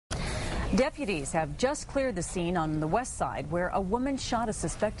Deputies have just cleared the scene on the west side where a woman shot a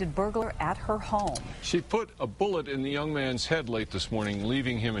suspected burglar at her home. She put a bullet in the young man's head late this morning,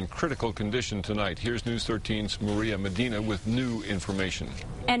 leaving him in critical condition tonight. Here's News 13's Maria Medina with new information.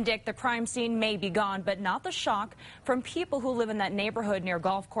 And Dick, the crime scene may be gone, but not the shock from people who live in that neighborhood near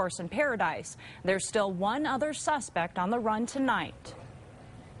Golf Course in Paradise. There's still one other suspect on the run tonight.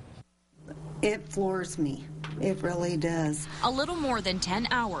 It floors me. It really does. A little more than 10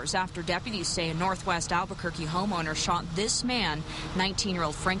 hours after deputies say a Northwest Albuquerque homeowner shot this man,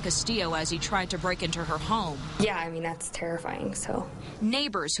 19-year-old Frank Castillo, as he tried to break into her home. Yeah, I mean, that's terrifying, so.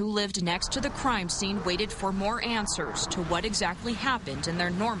 Neighbors who lived next to the crime scene waited for more answers to what exactly happened in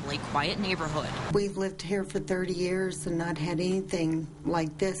their normally quiet neighborhood. We've lived here for 30 years and not had anything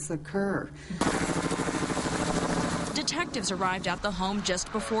like this occur. Detectives arrived at the home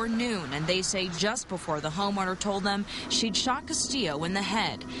just before noon, and they say just before the homeowner told them she'd shot Castillo in the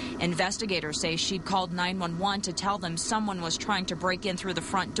head. Investigators say she'd called 911 to tell them someone was trying to break in through the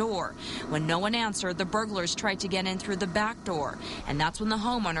front door. When no one answered, the burglars tried to get in through the back door, and that's when the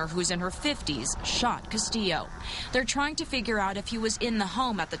homeowner, who's in her 50s, shot Castillo. They're trying to figure out if he was in the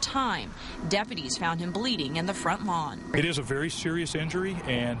home at the time. Deputies found him bleeding in the front lawn. It is a very serious injury,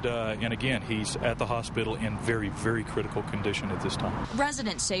 and again, he's at the hospital in very critical condition at this time.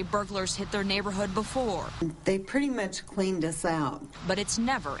 Residents say burglars hit their neighborhood before. They pretty much cleaned us out. But it's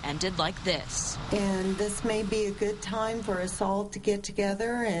never ended like this. And this may be a good time for us all to get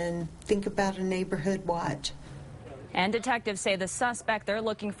together and think about a neighborhood watch. And detectives say the suspect they're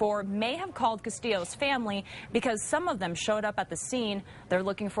looking for may have called Castillo's family because some of them showed up at the scene. They're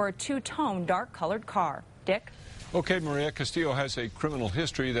looking for a two-tone dark-colored car. Dick? Okay, Maria, Castillo has a criminal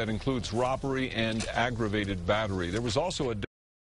history that includes robbery and aggravated battery. There was also a